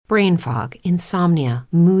brain fog, insomnia,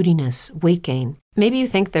 moodiness, weight gain. Maybe you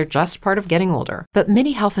think they're just part of getting older, but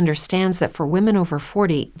MIDI Health understands that for women over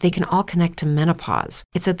 40, they can all connect to menopause.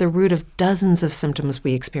 It's at the root of dozens of symptoms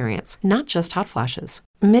we experience, not just hot flashes.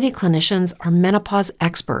 MIDI clinicians are menopause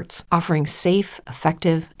experts, offering safe,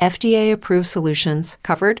 effective, FDA-approved solutions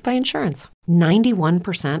covered by insurance.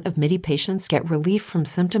 91% of MIDI patients get relief from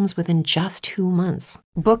symptoms within just 2 months.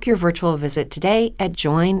 Book your virtual visit today at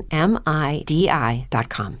joinmidi.com.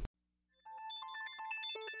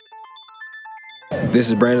 This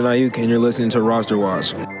is Brandon Ayuk, and you're listening to Roster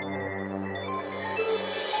Watch.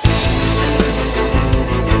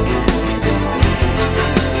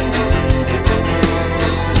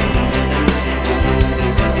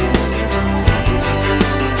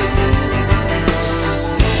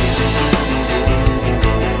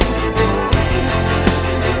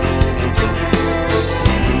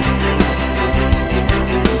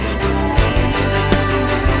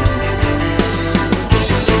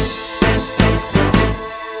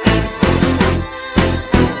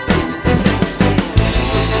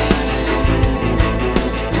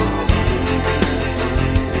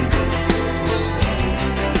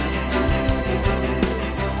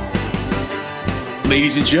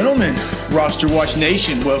 Ladies and gentlemen, Roster Watch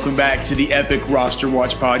Nation, welcome back to the Epic Roster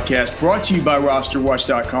Watch podcast, brought to you by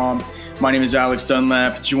rosterwatch.com. My name is Alex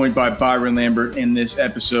Dunlap, joined by Byron Lambert, in this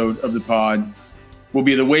episode of the pod will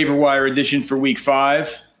be the waiver wire edition for week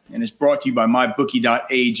 5, and it's brought to you by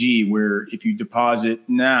mybookie.ag, where if you deposit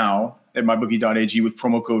now at mybookie.ag with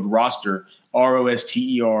promo code ROSTER, ROSTER,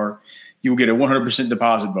 you will get a 100%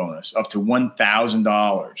 deposit bonus up to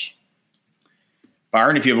 $1,000.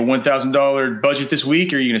 Byron, if you have a $1,000 budget this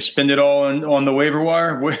week, are you going to spend it all on the waiver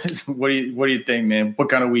wire? What do you think, man? What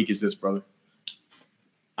kind of week is this, brother?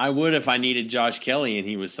 I would if I needed Josh Kelly and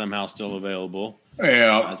he was somehow still available.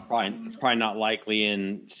 Yeah, That's probably not likely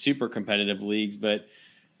in super competitive leagues, but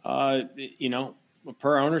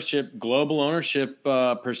per ownership, global ownership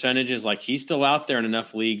percentages, like he's still out there in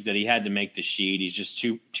enough leagues that he had to make the sheet. He's just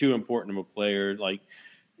too important of a player. Like,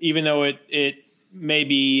 even though it may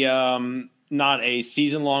be not a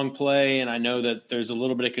season-long play, and I know that there's a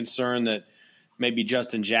little bit of concern that maybe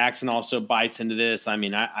Justin Jackson also bites into this. I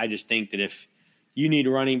mean, I just think that if you need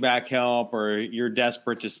running back help or you're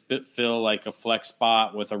desperate to fill like a flex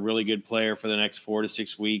spot with a really good player for the next 4 to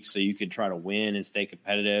 6 weeks so you could try to win and stay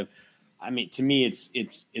competitive, I mean, to me,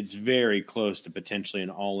 it's very close to potentially an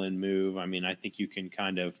all-in move. I mean, I think you can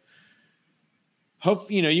kind of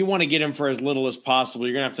hope, you want to get him for as little as possible.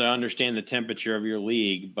 You're going to have to understand the temperature of your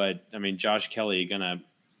league. But, I mean, Josh Kelly,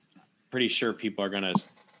 pretty sure people are going to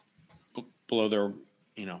blow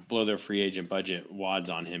their free agent budget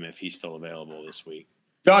wads on him if he's still available this week.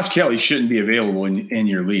 Josh Kelly shouldn't be available in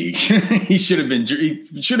your league. He should have been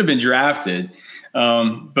drafted.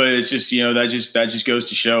 But it's just, that just goes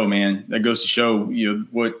to show, man. That goes to show,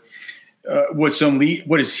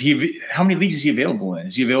 how many leagues is he available in?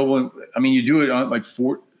 Is he available in, you do it on like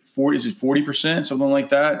 40, is it 40%, something like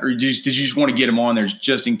that? Or did you just want to get him on there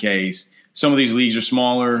just in case? Some of these leagues are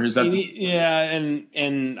smaller. Is that?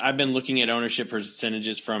 And I've been looking at ownership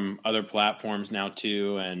percentages from other platforms now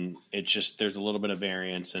too, and it's just there's a little bit of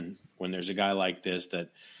variance. And when there's a guy like this that,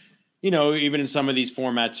 even in some of these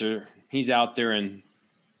formats, he's out there in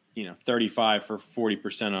 35 for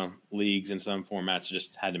 40% of leagues in some formats.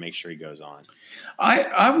 Just had to make sure he goes on.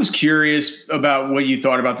 I was curious about what you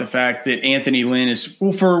thought about the fact that Anthony Lynn is,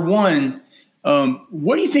 well, for one,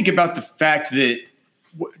 what do you think about the fact that,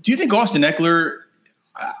 do you think Austin Ekeler,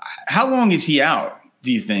 how long is he out,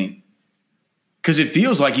 do you think? Because it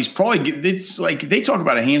feels like it's like they talk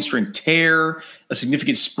about a hamstring tear, a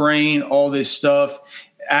significant sprain, all this stuff.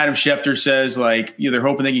 Adam Schefter says they're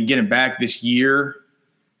hoping they can get him back this year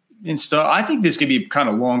and stuff. I think this could be kind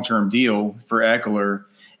of long-term deal for Ekeler.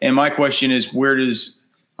 And my question is,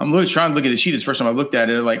 I'm trying to look at the sheet. This first time I looked at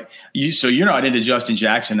it, so you're not into Justin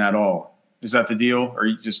Jackson at all. Is that the deal? Or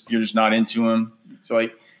you're just not into him? So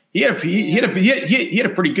he had a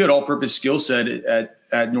pretty good all-purpose skill set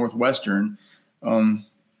at Northwestern.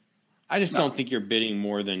 I just don't think you're bidding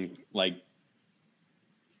more than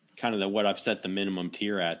kind of what I've set the minimum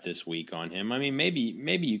tier at this week on him. I mean, maybe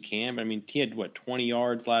you can, but he had 20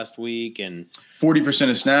 yards last week and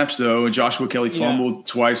 40% of snaps though. And Joshua Kelly fumbled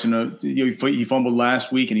twice he fumbled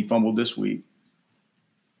last week and he fumbled this week.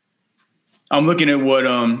 I'm looking at what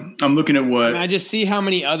I just see how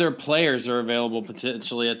many other players are available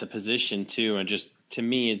potentially at the position too, and just to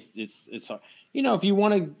me, it's if you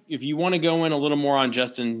want to go in a little more on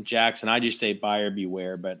Justin Jackson, I just say buyer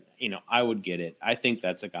beware. But I would get it. I think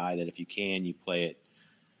that's a guy that if you can, you play it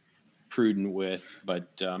prudent with.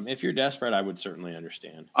 But if you're desperate, I would certainly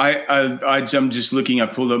understand. I'm just looking. I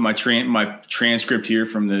pulled up my transcript here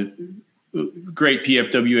from the great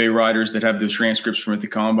PFWA writers that have those transcripts from at the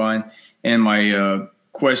Combine, and my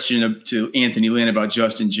question to Anthony Lynn about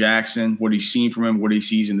Justin Jackson, what he's seen from him, what he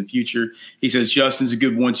sees in the future. He says Justin's a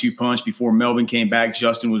good 1-2 punch. Before Melvin came back,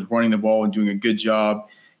 Justin was running the ball and doing a good job.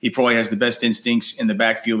 He probably has the best instincts in the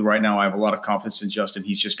backfield right now. I have a lot of confidence in Justin.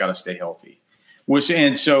 He's just got to stay healthy.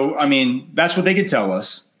 And so, I mean, that's what they could tell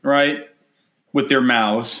us, right, with their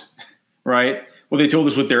mouths, right? Well, they told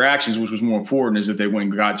us with their actions, which was more important, is that they went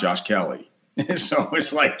and got Josh Kelly. So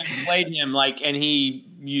it's like – played him and he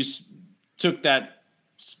took that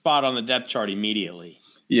spot on the depth chart immediately.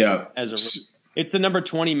 Yeah. It's the number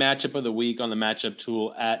 20 matchup of the week on the matchup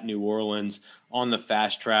tool at New Orleans on the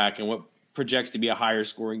fast track, and what projects to be a higher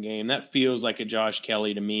scoring game. That feels like a Josh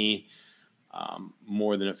Kelly to me,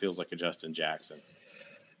 more than it feels like a Justin Jackson.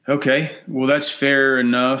 Okay. Well, that's fair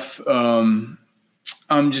enough. I'm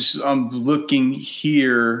looking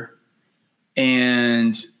here,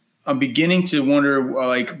 and I'm beginning to wonder,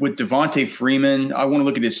 like with Devontae Freeman, I want to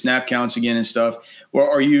look at his snap counts again and stuff. Or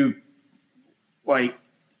are you like,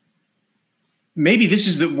 maybe this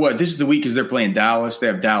is the week because they're playing Dallas. They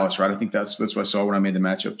have Dallas, right? I think that's what I saw when I made the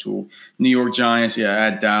matchup tool. New York Giants,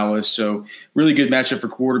 at Dallas. So really good matchup for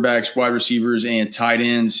quarterbacks, wide receivers, and tight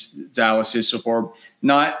ends. Dallas is so far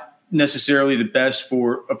not necessarily the best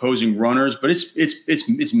for opposing runners, but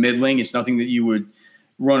it's middling. It's nothing that you would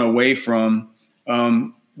run away from.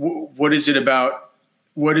 What is it about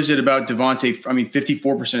Devontae? I mean,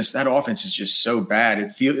 54%. That offense is just so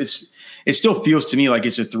bad. It still feels to me like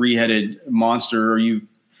it's a three-headed monster.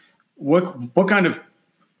 What do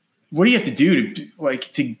you have to do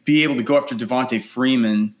to be able to go after Devontae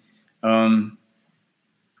Freeman?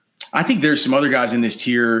 I think there's some other guys in this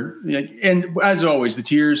tier, and as always, the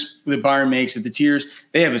tiers that Byron makes at the tiers,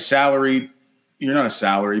 they have a salary. You're not a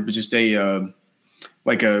salary, but just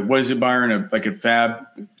what is it, Byron? Like a fab,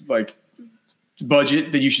 like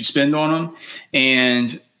budget that you should spend on them.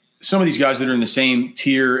 And some of these guys that are in the same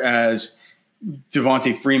tier as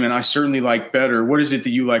Devontae Freeman, I certainly like better. What is it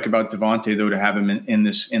that you like about Devontae, though, to have him in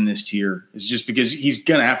this tier? It's just because he's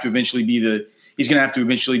going to have to eventually be the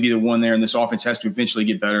one there, and this offense has to eventually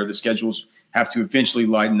get better. The schedules have to eventually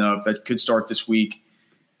lighten up. That could start this week.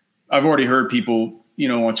 I've already heard people,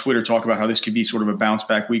 on Twitter talk about how this could be sort of a bounce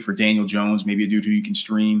back week for Daniel Jones, maybe a dude who you can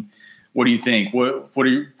stream. What do you think? What are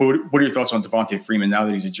your thoughts on Devontae Freeman now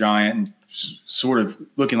that he's a Giant and sort of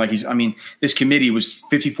looking like this committee was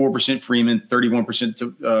 54% Freeman,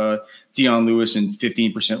 31% Dion Lewis, and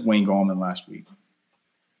 15% Wayne Gallman last week.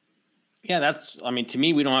 Yeah, to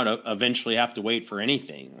me, we don't eventually have to wait for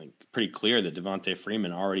anything. Like, pretty clear that Devontae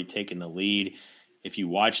Freeman already taken the lead. If you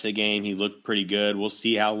watch the game, he looked pretty good. We'll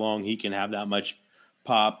see how long he can have that much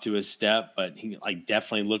pop to his step, but he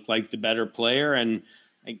definitely looked like the better player, and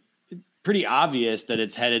pretty obvious that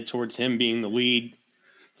it's headed towards him being the lead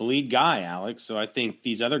guy, Alex. So I think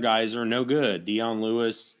these other guys are no good. Dion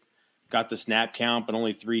Lewis got the snap count, but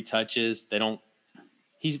only 3 touches.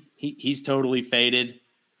 He's totally faded.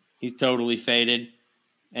 He's totally faded.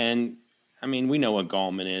 And I mean, we know what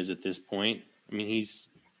Gallman is at this point. I mean, he's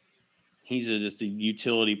just a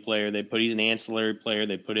utility player. He's an ancillary player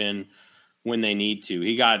they put in when they need to.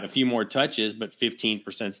 He got a few more touches, but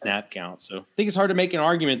 15% snap count. So I think it's hard to make an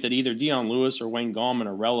argument that either Dion Lewis or Wayne Gallman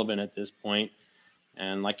are relevant at this point.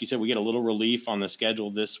 And like you said, we get a little relief on the schedule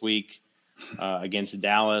this week against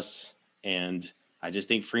Dallas. And I just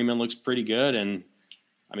think Freeman looks pretty good. And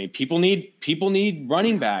I mean, people need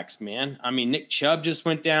running backs, man. I mean, Nick Chubb just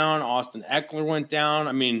went down. Austin Eckler went down.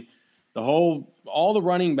 I mean, all the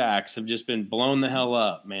running backs have just been blown the hell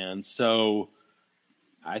up, man. So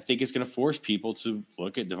I think it's going to force people to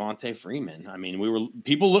look at Devontae Freeman. I mean,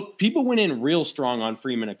 people went in real strong on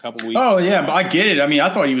Freeman a couple weeks ago. Yeah, but I get it. I mean,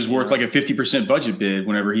 I thought he was worth like a 50% budget bid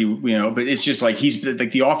whenever but it's just like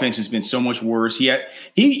the offense has been so much worse.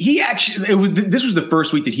 He actually, this was the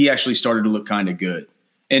first week that he actually started to look kind of good,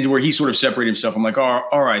 and where he sort of separated himself. I'm like,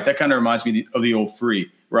 all right, that kind of reminds me of the old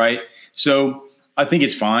Free, right? So I think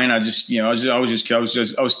it's fine. I was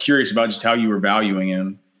curious about just how you were valuing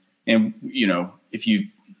him, and if you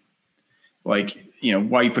why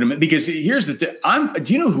you put him in, because here's the thing.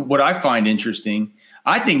 Do you know what I find interesting?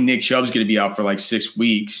 I think Nick Chubb's going to be out for like 6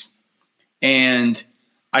 weeks. And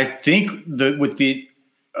I think I don't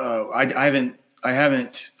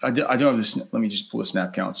have this. Let me just pull the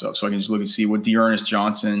snap counts up so I can just look and see what Dearness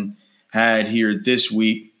Johnson had here this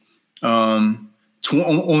week.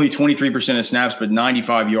 Only 23% of snaps, but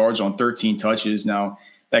 95 yards on 13 touches. Now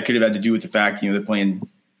that could have had to do with the fact, they're playing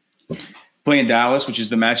playing Dallas, which is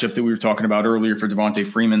the matchup that we were talking about earlier for Devontae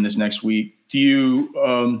Freeman this next week. Do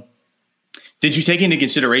you did you take into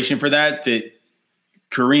consideration for that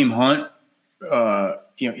Kareem Hunt,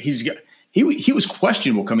 he was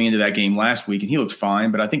questionable coming into that game last week, and he looked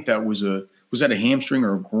fine, but I think that was that a hamstring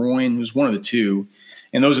or a groin? It was one of the two.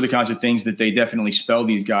 And those are the kinds of things that they definitely spell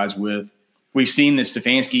these guys with. We've seen this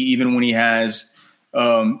Stefanski, even when he has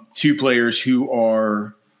two players who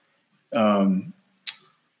are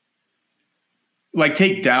like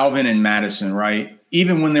take Dalvin and Madison, right?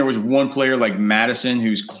 Even when there was one player like Madison,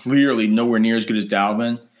 who's clearly nowhere near as good as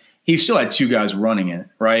Dalvin, he still had two guys running it,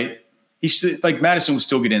 right? He's like Madison would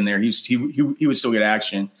still get in there. He would still get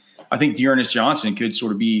action. I think Dearness Johnson could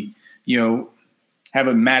sort of be, have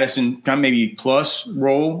a Madison kind of maybe plus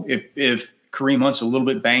role if Kareem Hunt's a little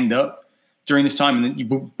bit banged up during this time. And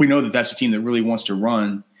then we know that that's a team that really wants to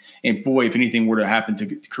run. And boy, if anything were to happen to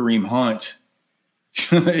Kareem Hunt,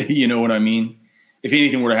 you know what I mean? If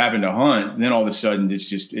anything were to happen to Hunt, then all of a sudden it's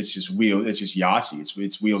just Yasi.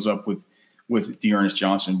 It's wheels up with Dearness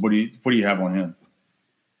Johnson. What do you have on him?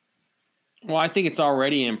 Well, I think it's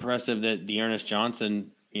already impressive that Dearness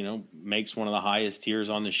Johnson, makes one of the highest tiers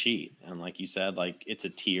on the sheet. And like you said, like it's a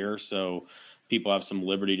tier, so people have some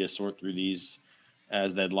liberty to sort through these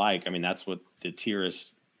as they'd like. I mean, that's what the tier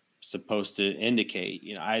is supposed to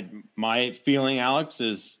indicate. My feeling, Alex,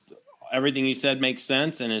 is everything you said makes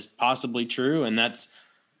sense and is possibly true. And that's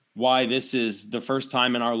why this is the first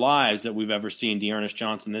time in our lives that we've ever seen Dearness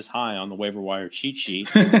Johnson this high on the waiver wire cheat sheet.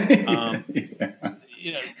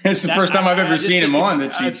 It's the first time I've ever seen him on the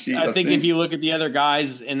cheat sheet. I think if you look at the other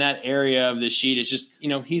guys in that area of the sheet, it's just,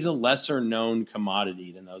 he's a lesser known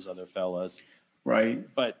commodity than those other fellas. Right.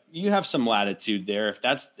 But you have some latitude there. If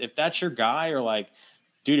that's your guy, or like,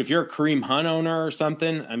 dude, if you're a Kareem Hunt owner or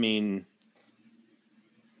something, I mean,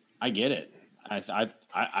 I get it. I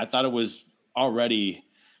thought it was already,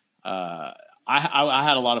 I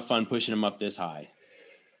had a lot of fun pushing him up this high.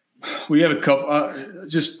 We have a couple.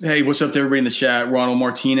 Hey, what's up to everybody in the chat? Ronald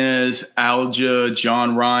Martinez, Alja,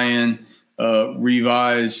 John Ryan,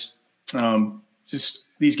 Revise. Just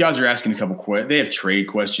these guys are asking a couple questions. They have trade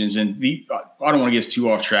questions, and I don't want to get us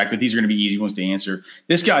too off track, but these are going to be easy ones to answer.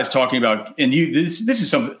 This guy's talking about, and this is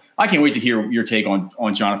something I can't wait to hear your take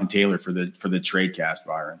on Jonathan Taylor for the trade cast,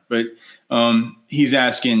 Byron. But he's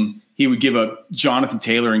asking he would give up Jonathan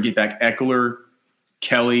Taylor and get back Eckler,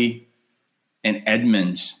 Kelly, and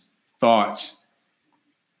Edmonds. Thoughts?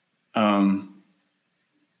 I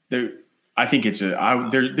think it's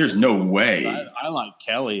there's no way. I like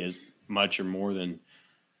Kelly as much or more than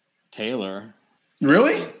Taylor.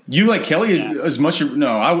 Really? You like Kelly as much? No,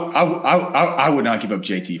 I would not give up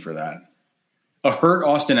JT for that. A hurt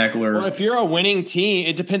Austin Eckler. Well, if you're a winning team,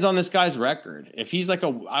 it depends on this guy's record. If he's like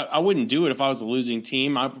I wouldn't do it if I was a losing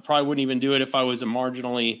team. I probably wouldn't even do it if I was a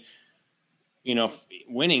marginally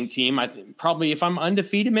winning team. I think probably if I'm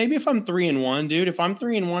undefeated, maybe if I'm 3-1, dude, if I'm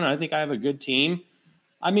 3-1, I think I have a good team.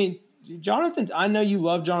 I mean, Jonathan, I know you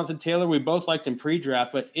love Jonathan Taylor. We both liked him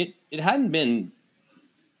pre-draft, but it hadn't been,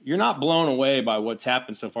 you're not blown away by what's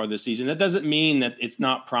happened so far this season. That doesn't mean that it's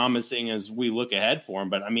not promising as we look ahead for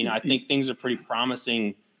him. But I mean, I think things are pretty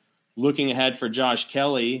promising looking ahead for Josh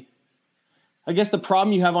Kelly. I guess the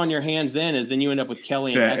problem you have on your hands then is then you end up with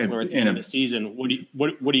Kelly and Eckler at the end of the season. What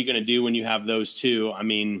are you going to do when you have those two? I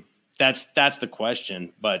mean, that's the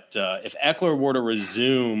question. But if Eckler were to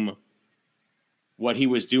resume what he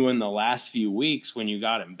was doing the last few weeks when you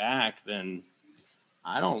got him back, then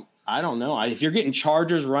I don't know. If you're getting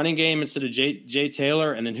Chargers running game instead of Jay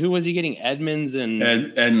Taylor, and then who was he getting? Edmonds and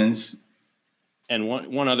Edmonds and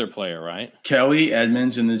one other player, right? Kelly,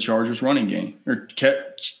 Edmonds, and the Chargers running game, or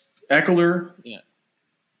Eckler,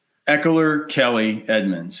 Eckler, Kelly,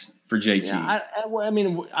 Edmonds for JT. Yeah, I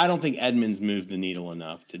mean, I don't think Edmonds moved the needle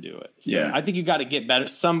enough to do it. So I think you got to get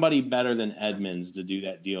somebody better than Edmonds to do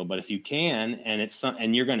that deal. But if you can,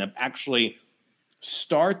 and you're going to actually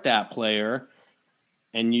start that player,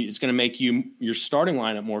 and it's going to make your starting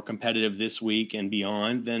lineup more competitive this week and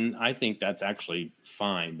beyond, then I think that's actually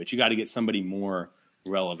fine. But you got to get somebody more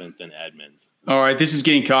relevant than Edmonds. All right, this is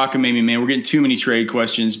getting cockamamie, man. We're getting too many trade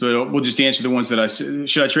questions, but we'll just answer the ones that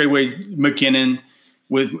should I trade away McKinnon?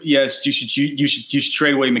 Yes, you should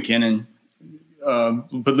trade away McKinnon,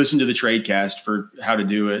 but listen to the trade cast for how to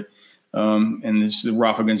do it. And this is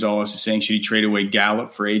Rafa Gonzalez is saying, should he trade away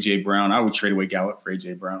Gallup for AJ Brown? I would trade away Gallup for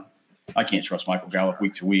AJ Brown. I can't trust Michael Gallup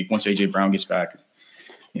week to week. Once AJ Brown gets back,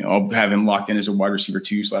 I'll have him locked in as a wide receiver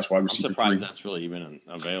 2/wide receiver 3. I'm surprised that's really even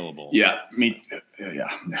available. Yeah,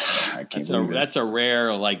 I can't believe that's a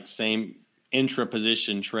rare, same intra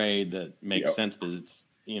position trade that makes sense because it's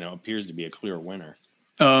appears to be a clear winner.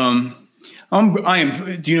 I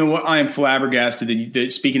am. Do you know what? I am flabbergasted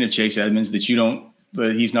that speaking of Chase Edmonds, that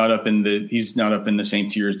he's not up in the same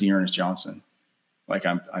tier as Dearness Johnson. Like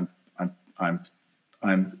I'm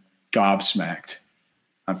gobsmacked.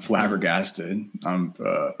 I'm flabbergasted.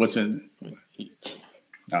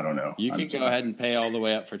 I don't know. You could go ahead and pay all the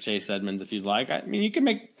way up for Chase Edmonds if you'd like. I mean, you can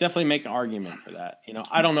definitely make an argument for that.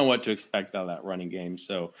 I don't know what to expect out of that running game.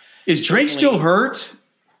 So, is Drake still hurt?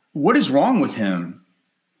 What is wrong with him?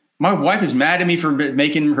 My wife is mad at me for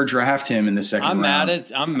making her draft him in the second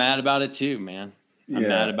round. I'm mad about it too, man. I'm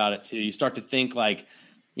mad about it too. You start to think like,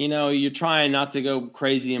 you're trying not to go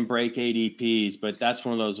crazy and break ADPs, but that's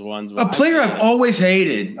one of those ones. A player I've always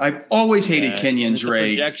hated. I've always hated Kenyon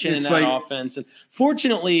Drake. Projection in that offense. And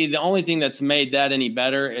fortunately, the only thing that's made that any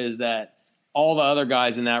better is that all the other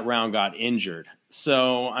guys in that round got injured.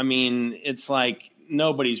 So, I mean, it's like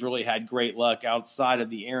nobody's really had great luck outside of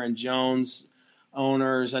the Aaron Jones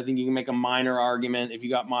owners. I think you can make a minor argument. If you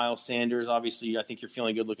got Miles Sanders, obviously, I think you're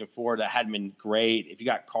feeling good looking forward. That hadn't been great. If you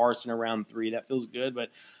got Carson around 3, that feels good. But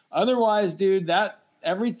otherwise, dude, that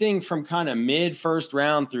everything from kind of mid first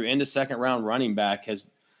round through into second round running back has,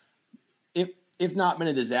 if not been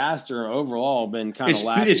a disaster, overall been kind of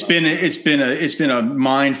lackluster. It's been a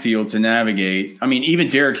minefield to navigate. I mean, even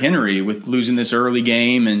Derrick Henry with losing this early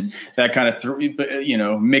game and that kind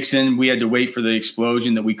of Mixon, we had to wait for the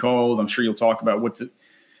explosion that we called. I'm sure you'll talk about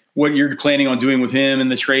what you're planning on doing with him in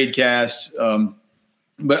the trade cast.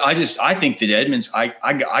 But I think that Edmonds,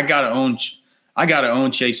 I gotta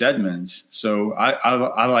own Chase Edmonds. So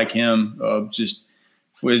I like him. Just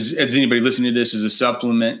as anybody listening to this as a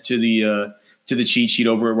supplement to the cheat sheet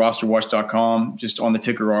over at rosterwatch.com, just on the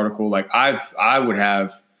ticker article. Like I would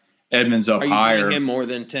have Edmonds up higher. Are you paying him more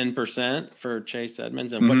than 10% for Chase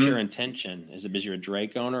Edmonds? And what's your intention? Is it because you're a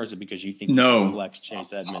Drake owner, or is it because you think you can flex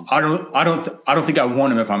Chase Edmonds? I don't think I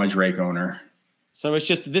want him if I'm a Drake owner. So it's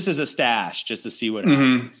just, this is a stash just to see what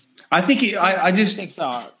happens. I think I think so.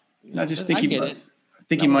 I just think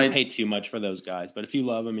he might pay too much for those guys, but if you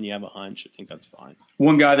love him and you have a hunch, I think that's fine.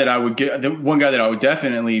 One guy that I would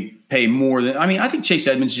definitely pay more than, I think Chase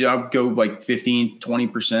Edmonds, I'll go like 15,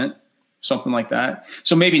 20%, something like that.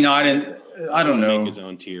 So maybe not. And I don't know. Make his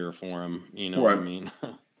own tier for him. You know what I mean?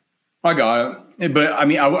 I got it. But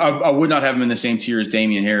I would not have him in the same tier as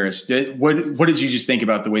Damian Harris. What did you just think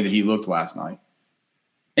about the way that he looked last night?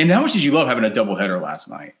 And how much did you love having a doubleheader last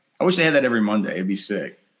night? I wish they had that every Monday. It'd be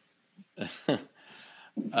sick.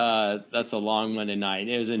 That's a long Monday night.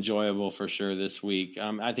 It was enjoyable for sure this week.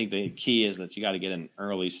 I think the key is that you got to get an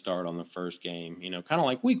early start on the first game. Kind of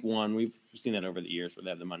like week 1. We've seen that over the years where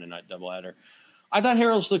they have the Monday night doubleheader. I thought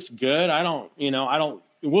Harris looks good.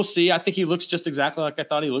 We'll see. I think he looks just exactly like I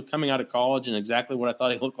thought he looked coming out of college, and exactly what I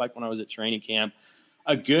thought he looked like when I was at training camp.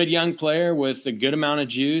 A good young player with a good amount of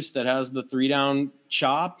juice that has the 3-down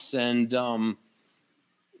chops. And,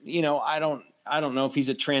 I don't know if he's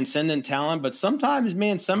a transcendent talent, but sometimes,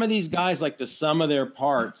 man, some of these guys, like the sum of their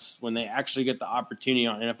parts, when they actually get the opportunity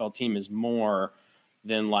on an NFL team, is more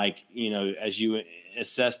than as you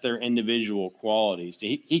assess their individual qualities.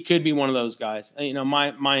 He could be one of those guys.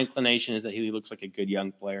 My inclination is that he looks like a good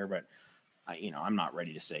young player, but I'm not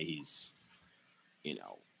ready to say he's,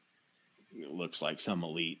 looks like some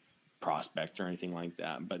elite prospect or anything like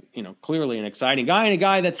that. But, clearly an exciting guy, and a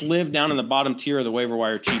guy that's lived down in the bottom tier of the waiver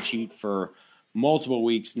wire cheat sheet for multiple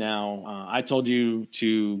weeks now. I told you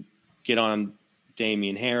to get on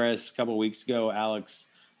Damian Harris a couple of weeks ago. Alex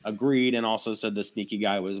agreed and also said the sneaky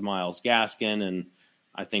guy was Myles Gaskin. And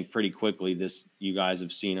I think pretty quickly you guys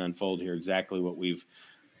have seen unfold here exactly what we've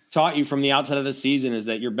taught you from the outset of the season, is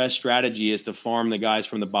that your best strategy is to farm the guys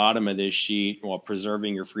from the bottom of this sheet while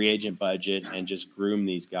preserving your free agent budget and just groom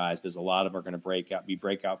these guys, because a lot of them are going to be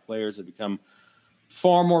breakout players that become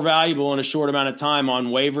far more valuable in a short amount of time on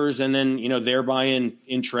waivers, and then, thereby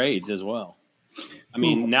in trades as well.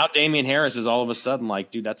 Now Damian Harris is all of a sudden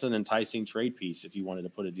like, dude, that's an enticing trade piece if you wanted to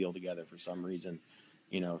put a deal together for some reason,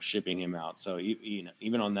 shipping him out. So,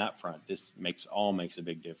 even on that front, this makes a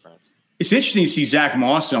big difference. It's interesting to see Zach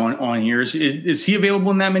Moss on here. Is he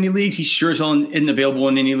available in that many leagues? He sure isn't available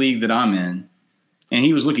in any league that I'm in. And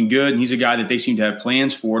he was looking good, and he's a guy that they seem to have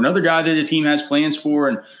plans for. Another guy that the team has plans for,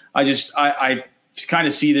 and I kind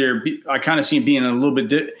of see him being a little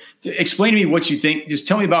bit explain to me what you think. Just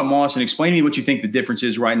tell me about Moss and explain to me what you think the difference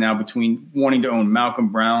is right now between wanting to own Malcolm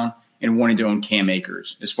Brown and wanting to own Cam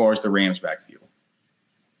Akers as far as the Rams backfield.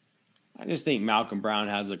 I just think Malcolm Brown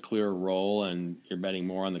has a clear role, and you're betting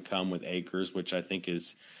more on the come with Akers, which I think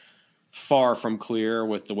is far from clear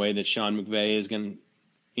with the way that Sean McVay is going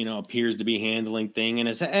to, appears to be handling thing, and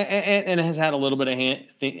has had a little bit of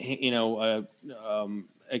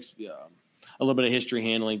little bit of history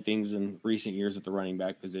handling things in recent years at the running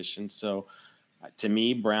back position. So to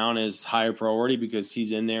me, Brown is higher priority because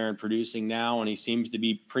he's in there and producing now, and he seems to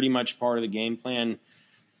be pretty much part of the game plan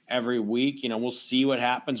every week. We'll see what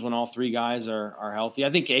happens when all three guys are healthy. I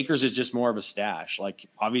think Akers is just more of a stash, like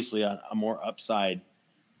obviously a more upside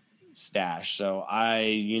stash. So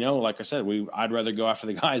like I said, I'd rather go after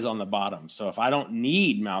the guys on the bottom. So if I don't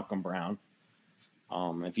need Malcolm Brown,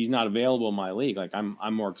 if he's not available in my league, like I'm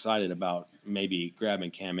more excited about maybe grabbing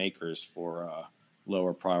Cam Akers for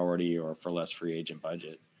lower priority or for less free agent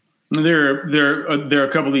budget. There are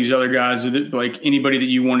a couple of these other guys that, like, anybody that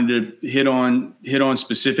you wanted to hit on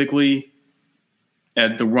specifically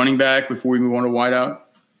at the running back before we move on to wideout.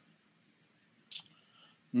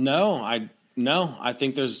 No, I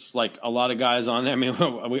think there's like a lot of guys on there. I mean,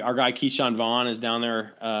 our guy Keyshawn Vaughn is down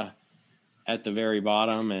there at the very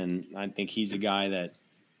bottom, and I think he's a guy that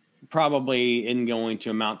probably isn't going to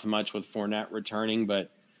amount to much with Fournette returning,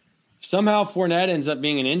 but if somehow Fournette ends up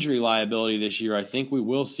being an injury liability this year, I think we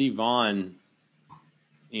will see Vaughn,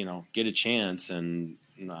 get a chance. And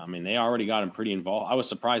I mean, they already got him pretty involved. I was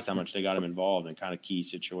surprised how much they got him involved in kind of key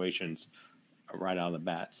situations right out of the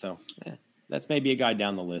bat. So that's maybe a guy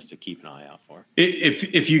down the list to keep an eye out for.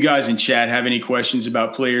 If you guys in chat have any questions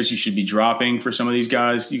about players you should be dropping for some of these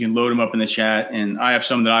guys, you can load them up in the chat. And I have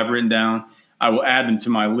some that I've written down. I will add them to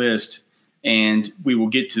my list, and we will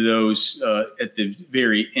get to those at the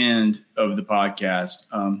very end of the podcast.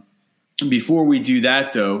 Before we do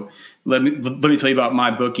that, though, let me tell you about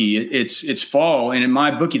MyBookie. It's fall, and in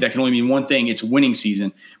MyBookie, that can only mean one thing. It's winning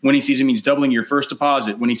season. Winning season means doubling your first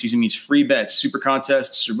deposit. Winning season means free bets, super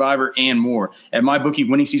contests, Survivor, and more. At MyBookie,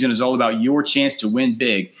 winning season is all about your chance to win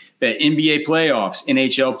big. Bet NBA playoffs,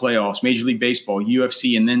 NHL playoffs, Major League Baseball,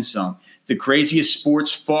 UFC, and then some. The craziest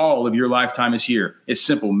sports fall of your lifetime is here. It's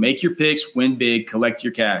simple. Make your picks, win big, collect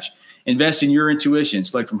your cash. Invest in your intuition.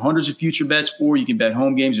 Select from hundreds of future bets, or you can bet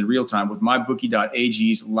home games in real time with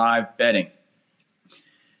MyBookie.ag's live betting.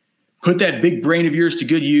 Put that big brain of yours to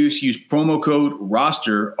good use. Use promo code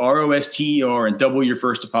ROSTER, ROSTER, and double your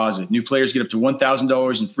first deposit. New players get up to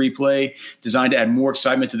 $1,000 in free play, designed to add more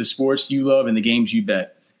excitement to the sports you love and the games you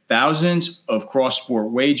bet. Thousands of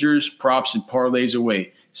cross-sport wagers, props, and parlays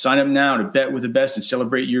await. Sign up now to bet with the best and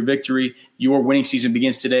celebrate your victory. Your winning season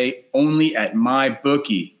begins today only at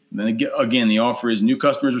MyBookie. Then again, the offer is new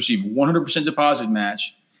customers receive 100% deposit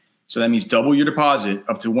match. So that means double your deposit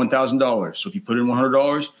up to $1,000. So if you put in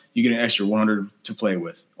 $100, you get an extra $100 to play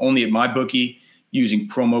with. Only at MyBookie using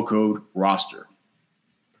promo code ROSTER.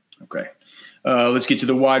 Okay. Let's get to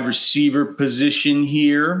the wide receiver position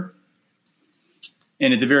here.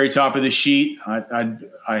 And at the very top of the sheet, I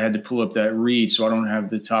had to pull up that read, so I don't have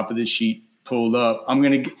the top of the sheet pulled up.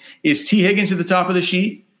 Is T. Higgins at the top of the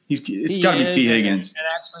sheet? It's got to be T. Higgins. And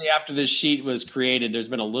actually, after this sheet was created, there's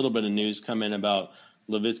been a little bit of news come in about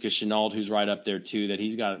Laviska Shenault, who's right up there too, that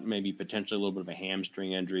he's got maybe potentially a little bit of a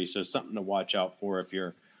hamstring injury. So something to watch out for if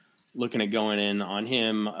you're looking at going in on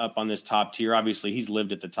him up on this top tier. Obviously, he's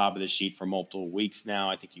lived at the top of the sheet for multiple weeks now.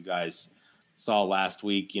 I think you guys saw last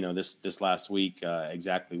week, this last week,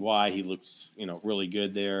 exactly why he looks, really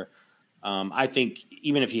good there. I think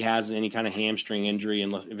even if he has any kind of hamstring injury,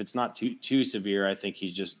 unless if it's not too severe, I think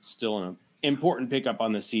he's just still an important pickup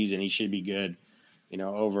on the season. He should be good,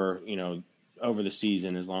 over the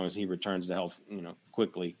season as long as he returns to health,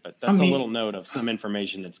 quickly. But that's a little note of some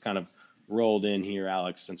information that's kind of rolled in here,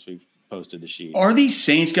 Alex, since we've posted the sheet. Are these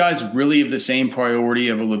Saints guys really of the same priority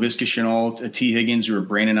of a Laviska Shenault, a T. Higgins, or a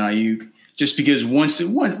Brandon Ayuk? Just because once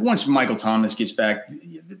Michael Thomas gets back,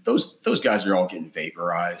 those guys are all getting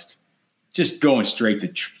vaporized, just going straight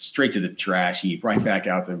to the trash heap, right back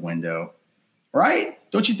out the window, right?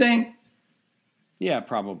 Don't you think? Yeah,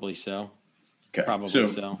 probably so. Okay. Probably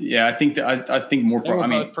so. Yeah, I think more. They were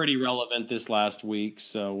both pretty relevant this last week,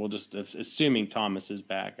 so we'll just assuming Thomas is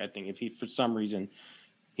back. I think if he for some reason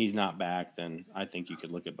he's not back, then I think you could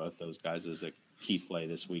look at both those guys as a key play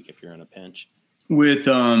this week if you're in a pinch. With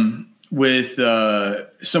some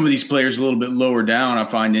of these players a little bit lower down, I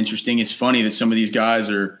find interesting. It's funny that some of these guys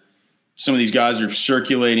are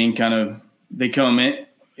circulating. Kind of they come in,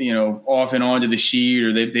 off and onto the sheet,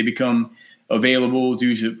 or they become available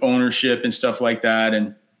due to ownership and stuff like that.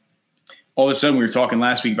 And all of a sudden, we were talking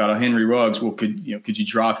last week about a Henry Ruggs. Well, could you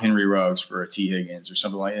drop Henry Ruggs for a T. Higgins or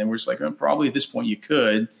something like that? And we're just like, probably at this point you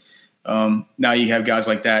could. Now you have guys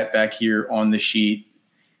like that back here on the sheet.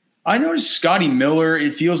 I noticed Scotty Miller.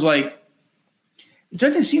 It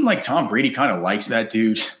doesn't seem like Tom Brady kind of likes that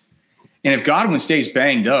dude. And if Godwin stays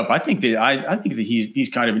banged up, I think that he's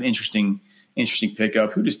kind of an interesting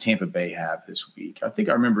pickup. Who does Tampa Bay have this week? I think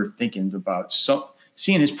I remember thinking about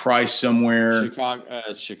seeing his price somewhere.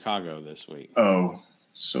 Chicago this week. Oh,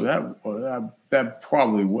 so that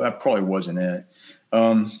probably wasn't it.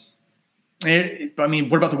 I mean,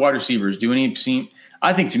 what about the wide receivers? Do any seem?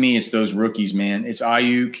 I think to me, it's those rookies, man. It's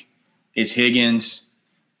Ayuk, it's Higgins,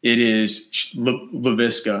 it is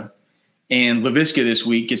Laviska, and Laviska this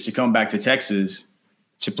week gets to come back to Texas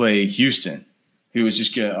to play Houston, who is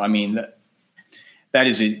just good. I mean, that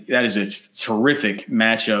is a terrific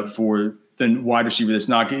matchup for the wide receiver that's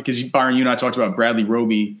not good. Because Byron, you and I talked about Bradley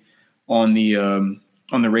Roby on the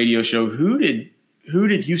radio show. Who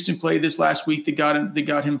did Houston play this last week that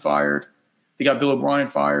got him fired? They got Bill O'Brien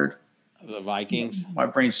fired. The Vikings. My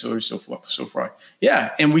brain's so fried.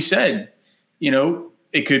 Yeah, and we said,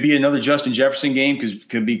 it could be another Justin Jefferson game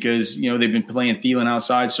because they've been playing Thielen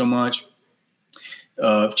outside so much.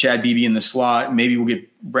 Chad Beebe in the slot. Maybe we'll get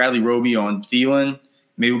Bradley Roby on Thielen.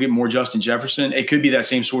 Maybe we'll get more Justin Jefferson. It could be that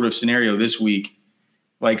same sort of scenario this week,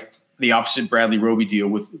 like the opposite Bradley Roby deal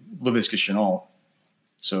with Laviska Shenault.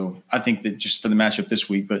 So I think that just for the matchup this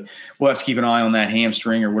week, but we'll have to keep an eye on that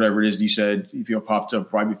hamstring or whatever it is that you said popped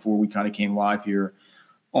up right before we kind of came live here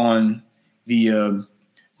on the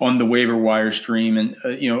waiver wire stream, and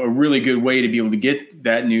a really good way to be able to get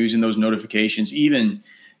that news and those notifications, even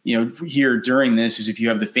here during this, is if you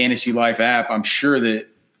have the Fantasy Life app. I'm sure that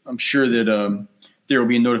there will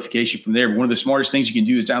be a notification from there. But one of the smartest things you can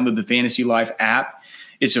do is download the Fantasy Life app.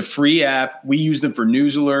 It's a free app. We use them for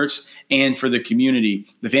news alerts and for the community.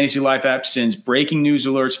 The Fantasy Life app sends breaking news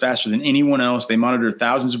alerts faster than anyone else. They monitor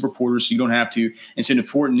thousands of reporters so you don't have to, and send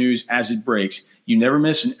important news as it breaks. You never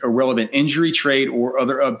miss an irrelevant injury, trade, or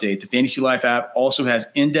other update. The Fantasy Life app also has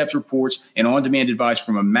in-depth reports and on-demand advice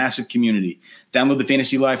from a massive community. Download the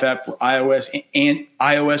Fantasy Life app for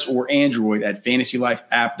iOS or Android at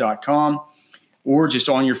fantasylifeapp.com. Or just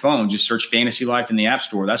on your phone, just search Fantasy Life in the App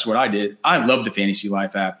Store. That's what I did. I love the Fantasy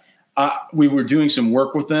Life app. We were doing some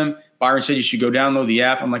work with them. Byron said you should go download the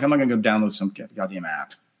app. I'm like, I'm not going to go download some goddamn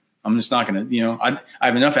app. I'm just not going to, I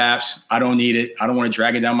have enough apps. I don't need it. I don't want to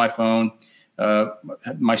drag it down my phone.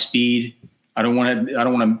 My speed. I don't want to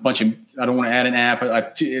add an app.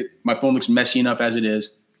 My phone looks messy enough as it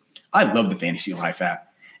is. I love the Fantasy Life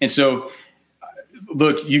app. And so,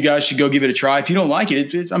 look, you guys should go give it a try. If you don't like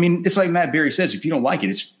it, it's like Matt Berry says. If you don't like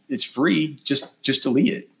it, it's free. Just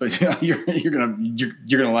delete it. But you're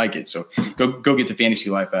gonna like it. So go get the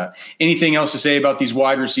Fantasy Life app. Anything else to say about these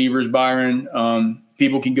wide receivers, Byron?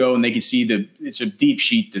 People can go and they can see it's a deep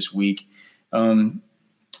sheet this week, and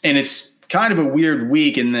it's kind of a weird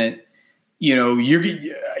week in that you're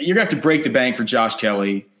gonna have to break the bank for Josh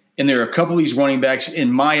Kelly, and there are a couple of these running backs,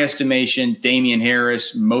 in my estimation, Damian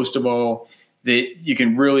Harris most of all, that you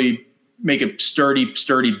can really make a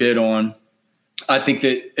sturdy bid on. I think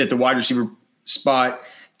that at the wide receiver spot,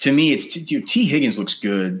 to me, it's T. Higgins looks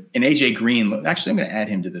good, and A.J. Green. Actually, I'm going to add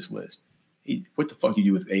him to this list. What the fuck do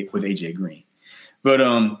you do with A.J. Green? But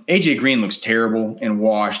A.J. Green looks terrible and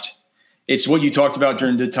washed. It's what you talked about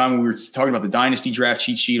during the time when we were talking about the dynasty draft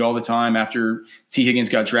cheat sheet all the time after T. Higgins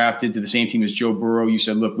got drafted to the same team as Joe Burrow. You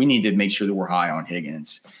said, look, we need to make sure that we're high on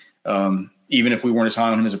Higgins. Even if we weren't as high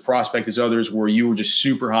on him as a prospect as others, where you were just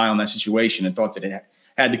super high on that situation and thought that it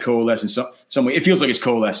had to coalesce in some way. It feels like it's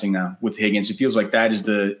coalescing now with Higgins. It feels like that is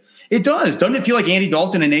it does. Doesn't it feel like Andy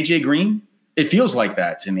Dalton and A.J. Green? It feels like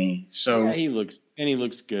that to me. So yeah, he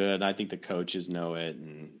looks good. I think the coaches know it,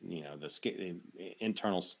 and the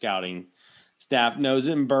internal scouting staff knows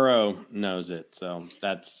it, and Burrow knows it. So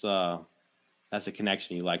that's a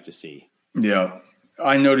connection you like to see. Yeah,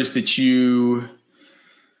 I noticed that you.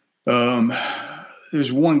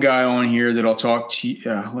 There's one guy on here that I'll talk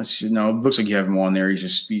to. Let's see. No, it looks like you have him on there. He's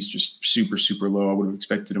just super, super low. I would have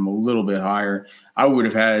expected him a little bit higher. I would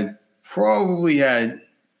have probably had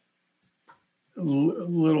a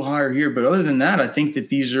little higher here, but other than that, I think that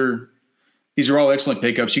these are all excellent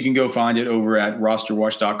pickups. You can go find it over at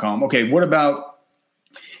rosterwatch.com. Okay, what about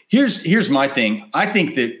here's my thing. I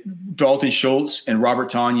think that Dalton Schultz and Robert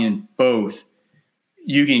Tonyan both,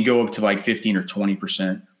 you can go up to like 15 or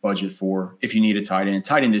 20% budget for if you need a tight end.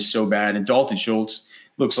 Tight end is so bad, and Dalton Schultz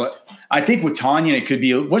looks like, I think with Tonyan it could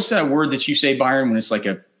be what's that word that you say, Byron, when it's like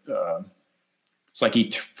it's like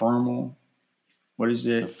ephemeral. What is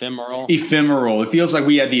it? Ephemeral. It feels like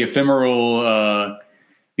we had the ephemeral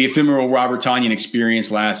Robert Tonyan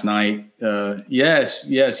experience last night. Yes,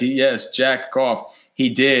 Jack Koff. He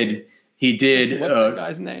did. What's that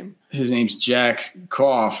guy's name? His name's Jack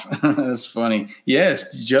Koff. That's funny.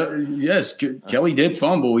 Yes. Kelly did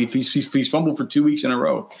fumble. He's fumbled for 2 weeks in a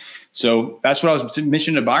row. So that's what I was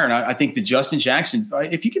mentioning to Byron. I think that Justin Jackson,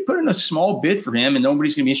 if you could put in a small bid for him and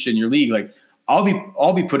nobody's going to be interested in your league, like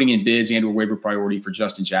I'll be putting in bids and or waiver priority for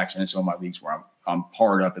Justin Jackson in some of my leagues where I'm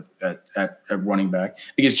hard up at running back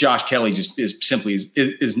because Josh Kelly just is simply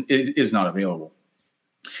not available.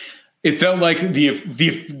 It felt like the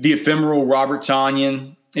ephemeral Robert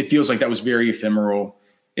Tonyan. It feels like that was very ephemeral.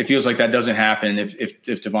 It feels like that doesn't happen if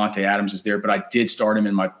Devontae Adams is there. But I did start him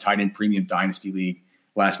in my tight end premium dynasty league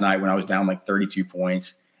last night when I was down like 32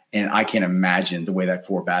 points. And I can't imagine the way that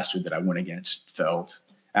poor bastard that I went against felt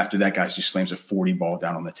after that guy just slams a 40 ball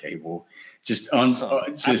down on the table.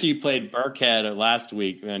 After you played Burkhead last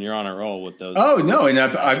week, man, you're on a roll with those. Oh no, and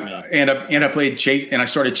I played Chase, and I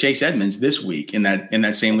started Chase Edmonds this week in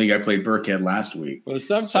that same league I played Burkhead last week. Well,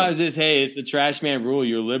 sometimes it's the trash man rule.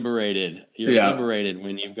 You're liberated. You're liberated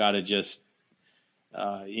when you've got to just,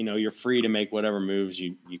 you're free to make whatever moves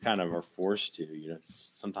you kind of are forced to.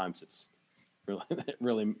 Sometimes it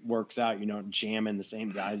really works out. Jamming the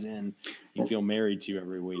same guys in you feel married to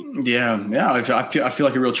every week. Yeah. I feel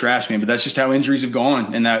like a real trash man, but that's just how injuries have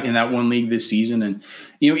gone in that one league this season. And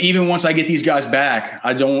even once I get these guys back,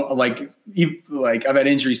 I don't like I've had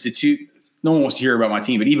injuries to two. No one wants to hear about my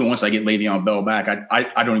team, but even once I get Le'Veon Bell back,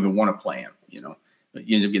 I don't even want to play him. But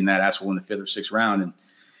you end up getting that asshole in the 5th or 6th round, and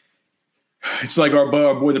it's like our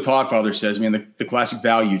boy the Podfather says, man, the classic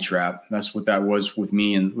value trap. That's what that was with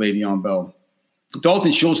me and Le'Veon Bell.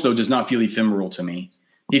 Dalton Schultz, though, does not feel ephemeral to me.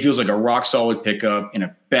 He feels like a rock-solid pickup in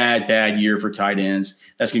a bad year for tight ends.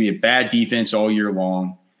 That's going to be a bad defense all year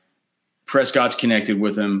long. Prescott's connected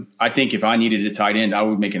with him. I think if I needed a tight end, I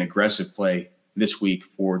would make an aggressive play this week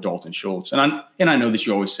for Dalton Schultz. And I know that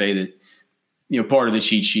you always say that, part of the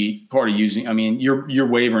cheat sheet, part of using – your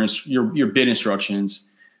waiver – your bid instructions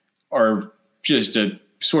are just a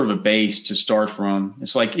sort of a base to start from.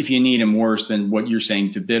 It's like if you need him worse than what you're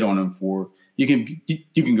saying to bid on him for – you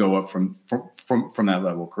can go up from that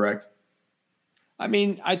level, correct? I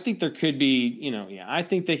think there could be, I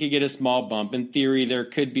think they could get a small bump. In theory, there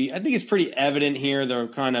could be. I think it's pretty evident here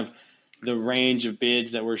the range of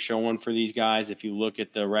bids that we're showing for these guys. If you look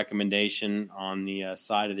at the recommendation on the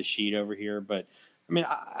side of the sheet over here, but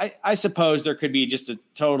I suppose there could be just a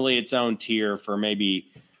totally its own tier for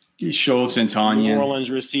maybe Schultz and Tonyan, New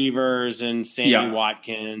Orleans receivers, and Sammy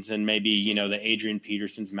Watkins, and maybe the Adrian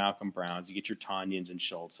Petersons, Malcolm Browns. You get your Tonyans and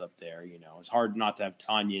Schultz up there. It's hard not to have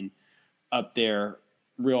Tonyan up there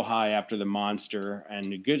real high after the monster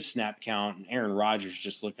and a good snap count. And Aaron Rodgers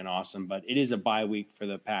just looking awesome, but it is a bye week for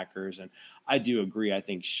the Packers, and I do agree. I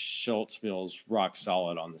think Schultz feels rock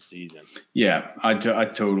solid on the season. Yeah, I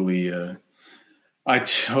totally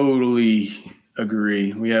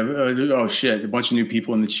agree. We have a bunch of new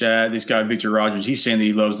people in the chat. This guy Victor Rogers, he's saying that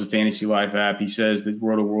he loves the Fantasy Life app. He says that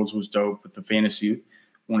World of Worlds was dope, but the fantasy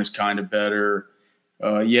one is kind of better.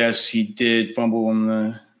 Yes, he did fumble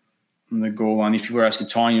on the goal line. These people are asking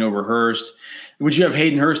Tonyan over Hurst. Would you have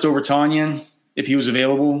Hayden Hurst over Tonyan if he was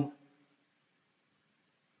available?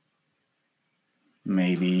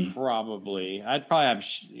 Maybe. Probably. I'd probably have.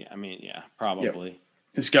 Probably. Yep.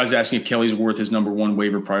 This guy's asking if Kelly's worth his number one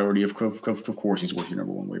waiver priority. Of course, he's worth your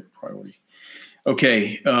number one waiver priority.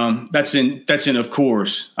 Okay, that's in. Of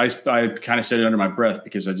course, I kind of said it under my breath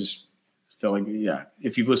because I just felt like,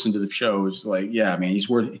 if you've listened to the show, it's like, man, he's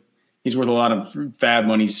worth a lot of fab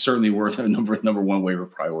money. He's certainly worth a number one waiver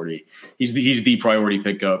priority. He's the priority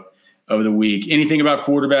pickup of the week. Anything about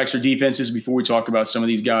quarterbacks or defenses before we talk about some of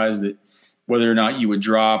these guys that whether or not you would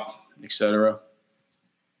drop, et cetera?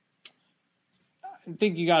 I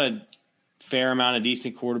think you got a fair amount of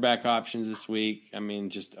decent quarterback options this week.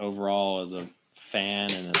 Just overall as a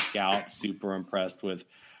fan and a scout, super impressed with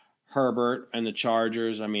Herbert and the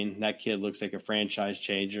Chargers. That kid looks like a franchise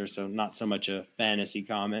changer, so not so much a fantasy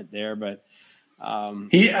comment there. But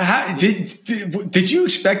did you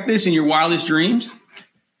expect this in your wildest dreams?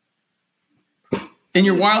 In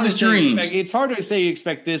your wildest dreams? It's hard to say you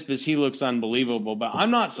expect this because he looks unbelievable, but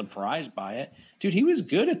I'm not surprised by it. Dude, he was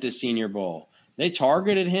good at the Senior Bowl. They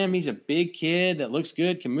targeted him. He's a big kid that looks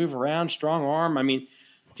good, can move around, strong arm.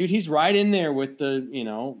 Dude, he's right in there with the,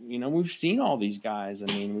 we've seen all these guys.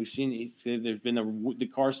 We've seen there's been the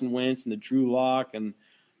Carson Wentz and the Drew Lock and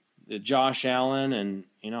the Josh Allen. And,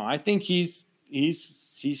 I think he's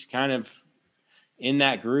kind of in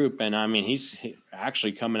that group. And, he's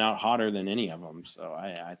actually coming out hotter than any of them. So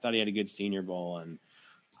I thought he had a good Senior Bowl. And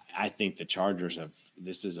I think the Chargers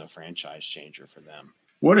this is a franchise changer for them.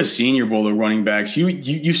 What a Senior Bowl of running backs.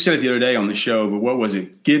 You said it the other day on the show, but what was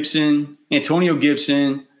it? Antonio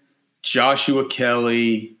Gibson, Joshua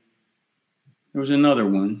Kelly. There was another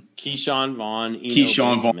one. Keyshawn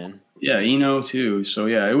Vaughn. Yeah, Eno too. So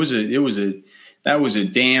that was a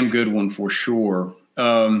damn good one for sure.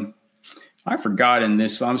 I forgot in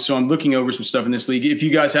this. So I'm looking over some stuff in this league. If you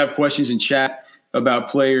guys have questions in chat about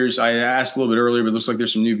players, I asked a little bit earlier, but it looks like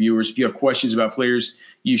there's some new viewers. If you have questions about players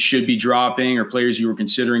you should be dropping or players you were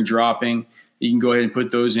considering dropping, you can go ahead and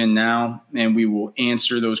put those in now, and we will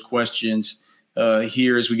answer those questions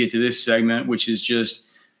here as we get to this segment, which is just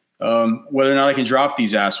whether or not I can drop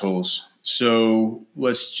these assholes. So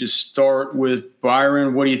let's just start with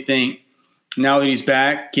Byron. What do you think? Now that he's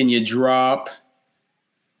back, can you drop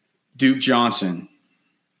Duke Johnson?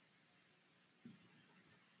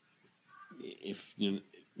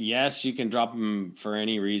 Yes, you can drop him for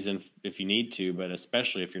any reason if you need to, but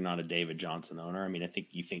especially if you're not a David Johnson owner. I mean, I think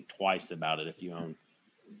you think twice about it if you own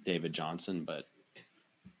David Johnson, but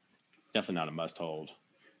definitely not a must hold.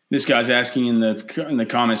 This guy's asking in the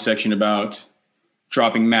comment section about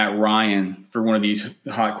dropping Matt Ryan for one of these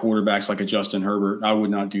hot quarterbacks like a Justin Herbert. I would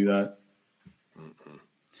not do that.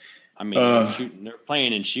 I mean, they're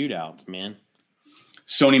playing in shootouts, man.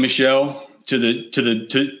 Sony Michel to the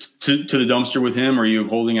dumpster with him. Or are you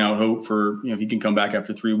holding out hope for if he can come back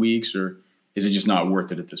after 3 weeks, or is it just not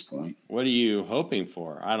worth it at this point? What are you hoping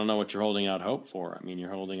for? I don't know what you're holding out hope for. I mean,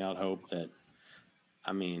 you're holding out hope that.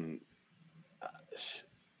 I mean,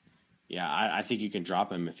 I think you can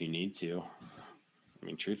drop him if you need to. I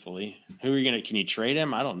mean, truthfully, who are you gonna? Can you trade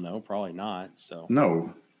him? I don't know. Probably not. So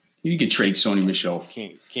no. You could trade Sony Michel.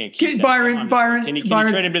 Can't keep get Byron. Can you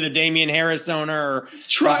trade him to the Damian Harris owner or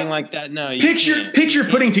something like that? No. Picture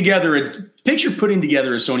putting together a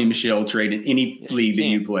Sony Michel trade in any league that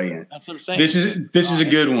you play in. That's what I'm saying. This is a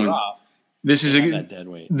good one. This is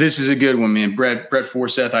a good one, man. Brett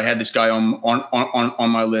Forseth. I had this guy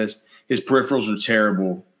on my list. His peripherals are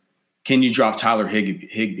terrible. Can you drop Tyler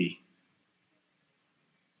Higbee?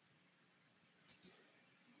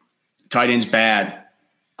 Tight end's bad.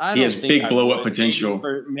 He has big blow-up potential.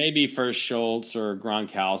 Maybe for Schultz or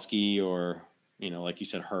Gronkowski or, like you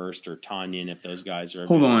said, Hurst or Tanyan, if those guys are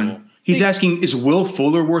available. Hold on. He's asking, is Will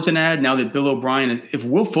Fuller worth an ad now that Bill O'Brien – if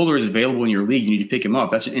Will Fuller is available in your league, you need to pick him up.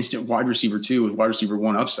 That's an instant wide receiver 2 with wide receiver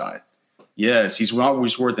 1 upside. Yes, he's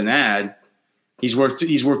always worth an ad. He's worth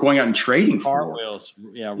going out and trading for. Cartwheels.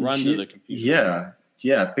 Yeah, run to the computer.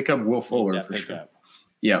 Yeah, pick up Will Fuller for sure.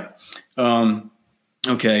 Yeah.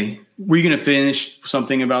 Okay. Were you going to finish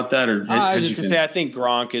something about that? Or I was just going to say, I think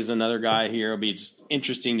Gronk is another guy here. It'll be just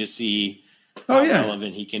interesting to see how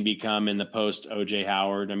relevant he can become in the post OJ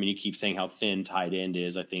Howard. I mean, you keep saying how thin tight end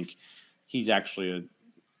is. I think he's actually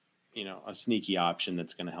a sneaky option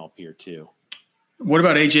that's going to help here too. What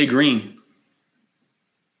about AJ Green?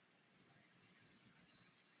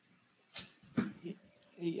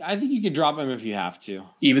 I think you could drop him if you have to.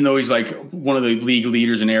 Even though he's like one of the league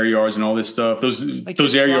leaders in air yards and all this stuff, those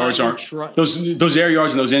air yards those air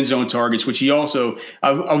yards and those end zone targets. Which he also,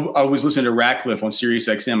 I was listening to Ratcliffe on Sirius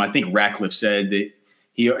XM. I think Ratcliffe said that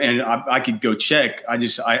I could go check. I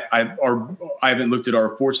haven't looked at our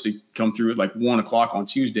reports that come through at like 1:00 on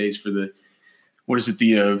Tuesdays for the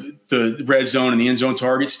red zone and the end zone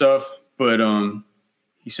target stuff. But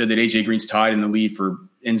he said that AJ Green's tied in the lead for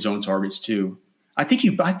end zone targets too. I think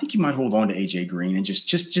you might hold on to AJ Green and just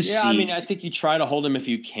see. Yeah, I mean, I think you try to hold him if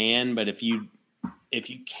you can, but if you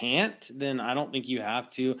can't, then I don't think you have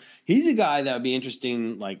to. He's a guy that would be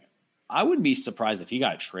interesting. Like, I would be surprised if he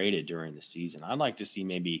got traded during the season. I'd like to see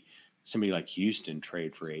maybe somebody like Houston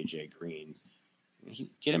trade for AJ Green.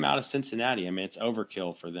 Get him out of Cincinnati. I mean, it's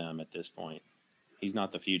overkill for them at this point. He's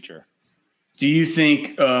not the future. Do you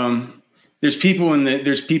think there's people in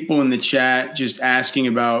the chat just asking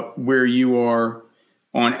about where you are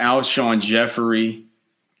on Alshon Jeffrey?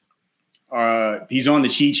 He's on the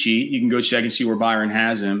cheat sheet. You can go check and see where Byron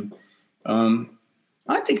has him. I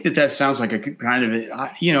think that sounds like a kind of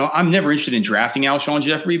I'm never interested in drafting Alshon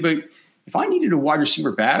Jeffrey, but if I needed a wide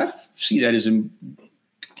receiver bat, I see that as an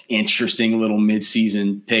interesting little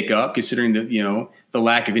midseason pickup, considering the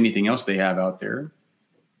lack of anything else they have out there.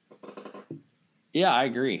 Yeah, I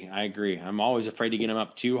agree. I'm always afraid to get him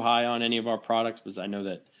up too high on any of our products because I know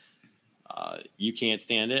that you can't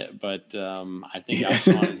stand it. But I think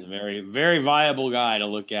Alshon is a very, very viable guy to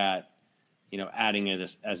look at, adding it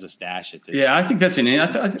as a stash at this. Yeah, I think that's an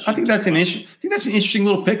interesting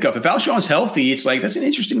little pickup. If Alshon's healthy, it's like that's an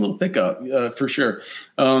interesting little pickup for sure.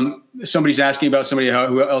 Somebody's asking about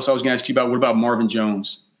who else I was going to ask you about. What about Marvin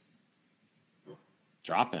Jones?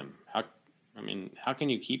 Drop him. How can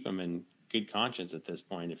you keep him in good conscience at this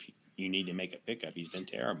point if you need to make a pickup? He's been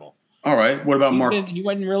terrible. All right. What about Mark? He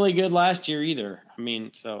wasn't really good last year either.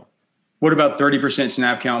 What about 30%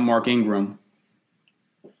 snap count Mark Ingram?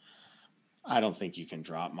 I don't think you can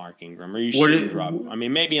drop Mark Ingram, or you should drop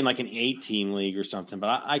him. Maybe in like an 8-team league or something,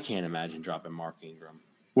 but I can't imagine dropping Mark Ingram.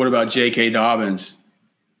 What about J.K. Dobbins?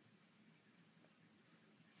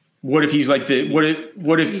 What if he's like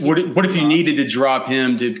what if you needed to drop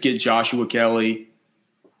him to get Joshua Kelly?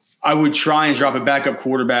 I would try and drop a backup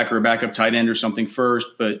quarterback or a backup tight end or something first,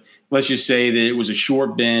 but let's just say that it was a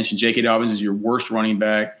short bench and J.K. Dobbins is your worst running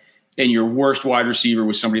back and your worst wide receiver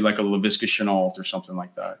was somebody like a Laviska Shenault or something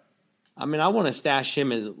like that. I mean, I want to stash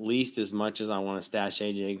him at least as much as I want to stash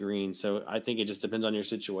AJ Green. So I think it just depends on your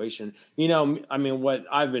situation. I mean, what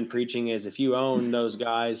I've been preaching is if you own those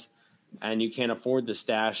guys and you can't afford the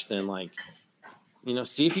stash, then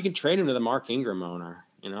see if you can trade him to the Mark Ingram owner.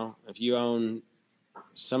 If you own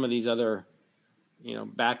some of these other,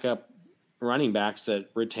 backup running backs that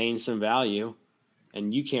retain some value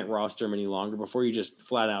and you can't roster them any longer before you just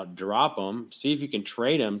flat out drop them, see if you can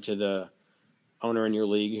trade them to the owner in your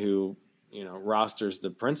league who, rosters the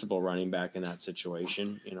principal running back in that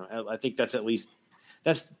situation. I think that's at least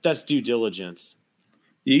that's due diligence.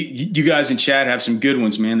 You guys in chat have some good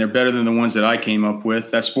ones, man. They're better than the ones that I came up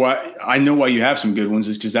with. That's why I know why you have some good ones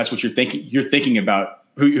is because that's what you're thinking. You're thinking about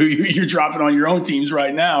who you're dropping on your own teams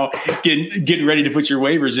right now, getting ready to put your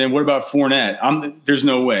waivers in. What about Fournette? There's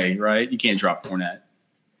no way, right? You can't drop Fournette.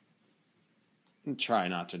 Try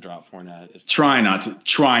not to drop Fournette. Try not to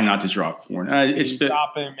drop Fournette.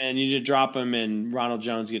 Drop him, and you just drop him, and Ronald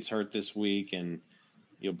Jones gets hurt this week, and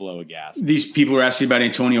you'll blow a gasket. These people are asking about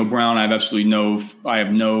Antonio Brown. I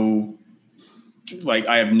have no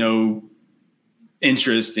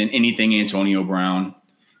interest in anything Antonio Brown.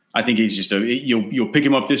 I think he's just you'll pick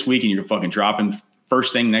him up this week and you're fucking drop him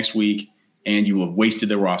first thing next week, and you will have wasted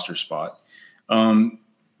the roster spot.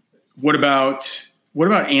 What about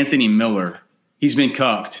Anthony Miller? He's been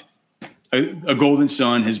cucked. A golden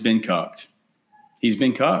son has been cucked. He's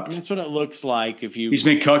been cucked. That's what it looks like. He's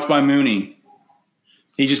been cucked by Mooney.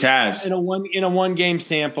 He just has. In a one game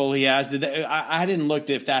sample, he has. I didn't look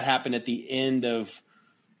if that happened at the end of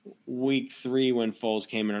week 3 when Foles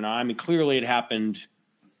came in or not. I mean, clearly it happened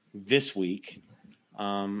this week.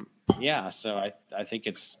 So I think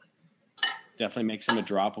it's definitely makes him a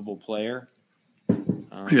droppable player.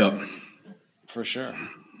 Yeah, for sure.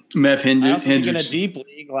 Mev Hendricks. In a deep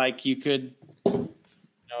league, like you could,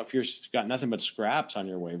 if you're got nothing but scraps on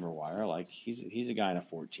your waiver wire, like he's a guy in a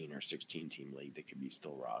 14 or 16 team league that could be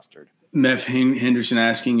still rostered. Mev Henderson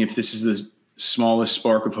asking if this is the smallest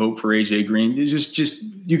spark of hope for AJ Green. It's just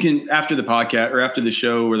you can after the podcast or after the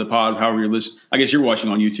show or the pod, however you're listening. I guess you're watching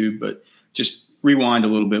on YouTube, but just rewind a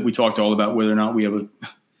little bit. We talked all about whether or not we have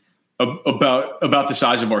about the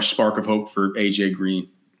size of our spark of hope for AJ Green.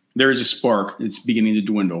 There is a spark. It's beginning to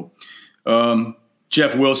dwindle.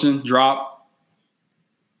 Jeff Wilson, drop.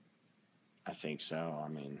 I think so. I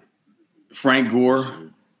mean, Frank Gore.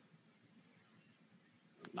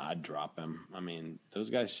 I'd drop him. I mean, those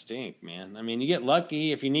guys stink, man. I mean, you get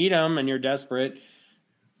lucky if you need them and you're desperate.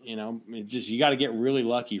 It's just you got to get really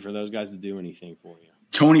lucky for those guys to do anything for you.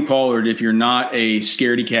 Tony Pollard, if you're not a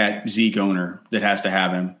scaredy cat Zeke owner that has to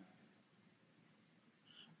have him.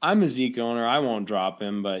 I'm a Zeke owner. I won't drop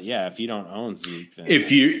him, but yeah, if you don't own Zeke, then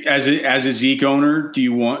if you as a Zeke owner, do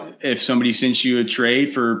you want if somebody sends you a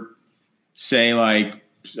trade for, say, like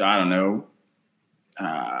I don't know,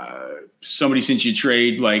 somebody sent you a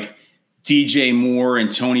trade like DJ Moore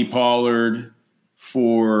and Tony Pollard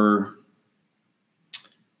for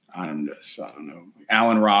I don't know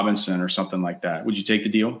Allen Robinson or something like that? Would you take the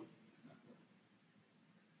deal?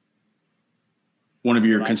 One of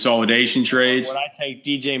your consolidation trades. Would I take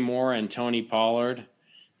DJ Moore and Tony Pollard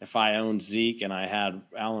if I owned Zeke and I had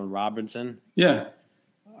Allen Robinson? Yeah.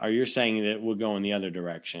 Are you saying that we'll go in the other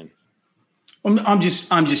direction? I'm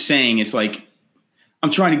just saying it's like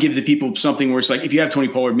I'm trying to give the people something where it's like if you have Tony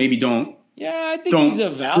Pollard, maybe don't. Yeah, I think he's a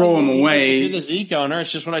value. Throw him away. If you're the Zeke owner,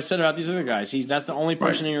 it's just what I said about these other guys. That's the only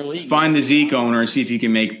person in your league. Find the Zeke owner and see if you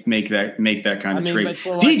can make that kind of trade.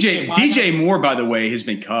 DJ Moore, by the way, has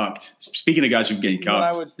been cucked. Speaking of guys who've been cucked.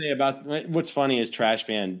 What I would say about what's funny is Trash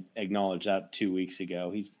Man acknowledged that 2 weeks ago.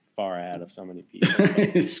 He's far ahead of so many people.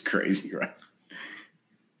 It's crazy, right?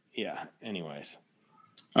 Yeah. Anyways.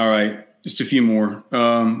 All right. Just a few more.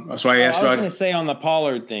 So I asked about. I was going to say on the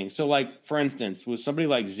Pollard thing. So, like for instance, with somebody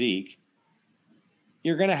like Zeke,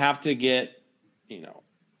 you're going to have to get, you're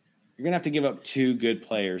going to have to give up 2 good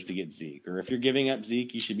players to get Zeke. Or if you're giving up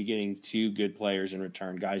Zeke, you should be getting 2 good players in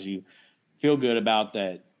return, guys you feel good about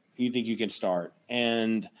that you think you can start.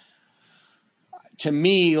 And to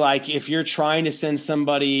me, like if you're trying to send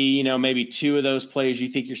somebody, maybe 2 of those players you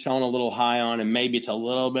think you're selling a little high on, and maybe it's a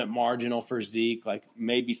little bit marginal for Zeke, like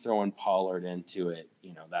maybe throwing Pollard into it,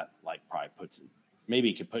 that like probably maybe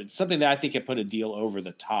it could put something that I think could put a deal over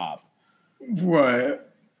the top. Right.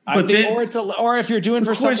 Or if you're doing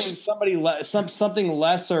for something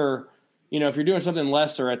lesser, if you're doing something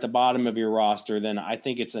lesser at the bottom of your roster, then I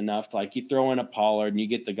think it's enough to, like, you throw in a Pollard and you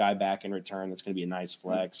get the guy back in return. That's going to be a nice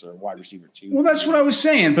flex or wide receiver too. Well, that's what I was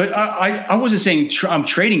saying, but I wasn't saying I'm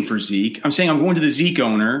trading for Zeke. I'm saying I'm going to the Zeke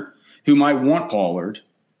owner who might want Pollard.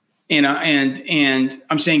 And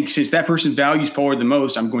I'm saying, since that person values Pollard the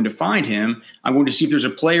most, I'm going to find him. I'm going to see if there's a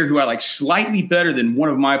player who I like slightly better than one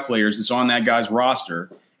of my players that's on that guy's roster.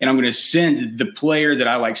 And I'm going to send the player that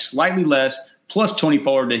I like slightly less plus Tony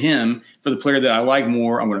Pollard to him for the player that I like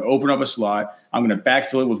more. I'm going to open up a slot. I'm going to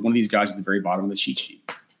backfill it with one of these guys at the very bottom of the cheat sheet.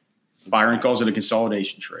 Byron calls it a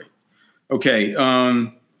consolidation trade. Okay.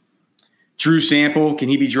 Drew Sample, can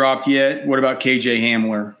he be dropped yet? What about KJ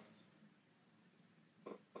Hamler?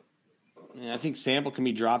 I think Sample can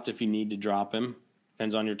be dropped if you need to drop him.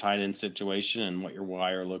 Depends on your tight end situation and what your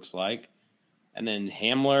wire looks like. And then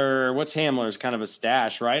Hamler, what's Hamler? Is kind of a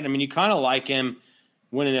stash, right? I mean, you kind of like him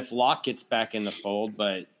when and if Locke gets back in the fold,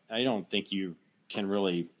 but I don't think you can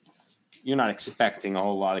really – you're not expecting a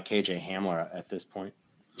whole lot of KJ Hamler at this point.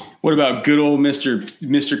 What about good old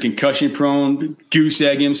Mr. Concussion-prone goose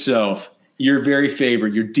egg himself, your very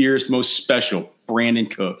favorite, your dearest, most special, Brandon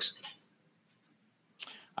Cooks?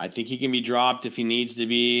 I think he can be dropped if he needs to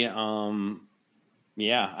be. You kind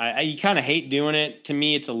of hate doing it. To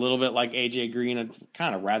me, it's a little bit like AJ Green. I'd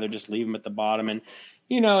kind of rather just leave him at the bottom. And,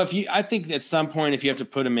 I think at some point, if you have to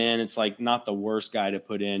put him in, it's like not the worst guy to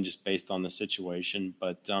put in just based on the situation.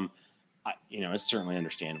 But, it's certainly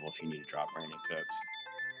understandable if you need to drop Brandon Cooks.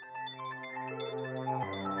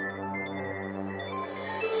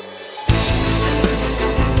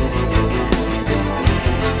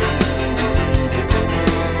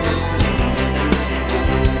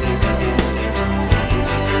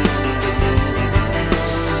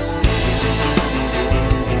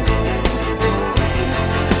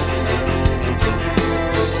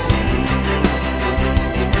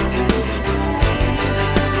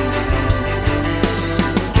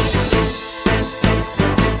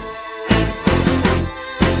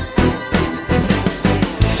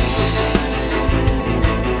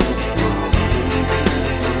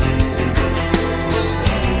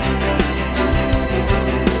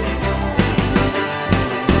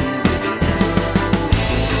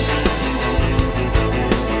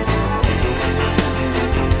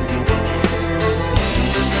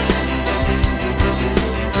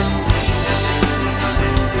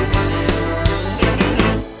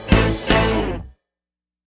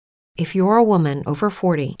 If you're a woman over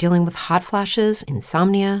 40 dealing with hot flashes,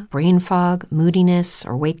 insomnia, brain fog, moodiness,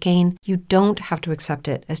 or weight gain, you don't have to accept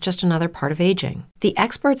it as just another part of aging. The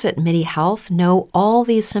experts at MIDI Health know all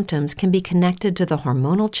these symptoms can be connected to the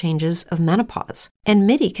hormonal changes of menopause. And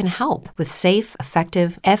MIDI can help with safe,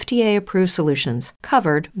 effective, FDA-approved solutions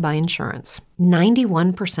covered by insurance.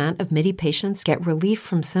 91% of MIDI patients get relief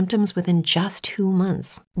from symptoms within just 2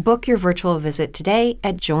 months. Book your virtual visit today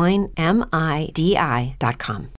at joinmidi.com.